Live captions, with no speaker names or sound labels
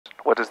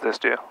What does this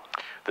do?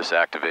 This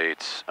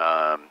activates,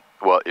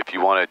 well, if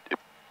you wanted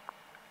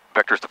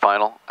vectors to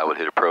final, I would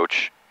hit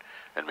approach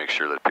and make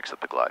sure that it picks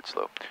up the glide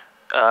slope.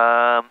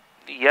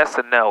 Yes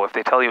and no. If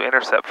they tell you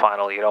intercept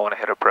final, you don't want to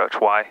hit approach.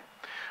 Why?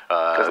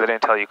 Because they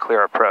didn't tell you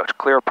clear approach.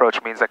 Clear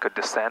approach means I could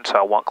descend, so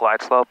I want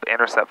glide slope.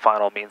 Intercept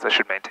final means I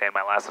should maintain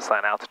my last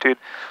assigned altitude.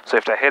 So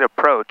if I hit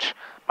approach,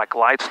 my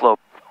glide slope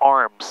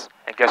arms,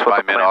 and guess what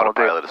the plane will do? If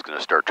I'm in autopilot, it's going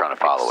to start trying to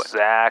follow it.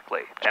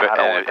 Exactly. And I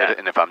don't want that.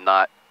 And if I'm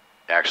not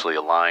actually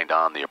aligned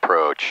on the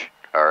approach,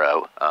 or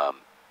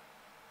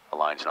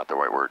aligned's not the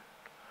right word.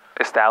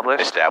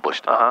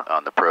 Established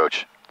on the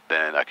approach,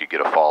 then I could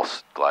get a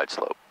false glide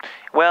slope.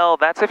 Well,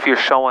 that's if you're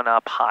showing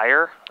up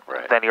higher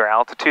than your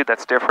altitude.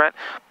 That's different.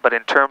 But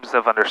in terms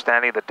of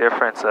understanding the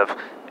difference of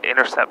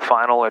intercept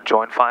final or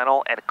join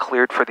final and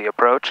cleared for the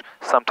approach,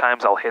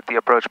 sometimes I'll hit the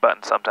approach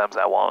button, sometimes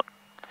I won't.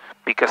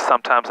 Because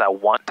sometimes I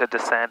want to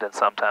descend and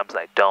sometimes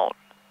I don't.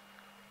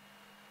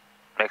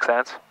 Make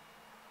sense?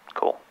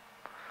 Cool.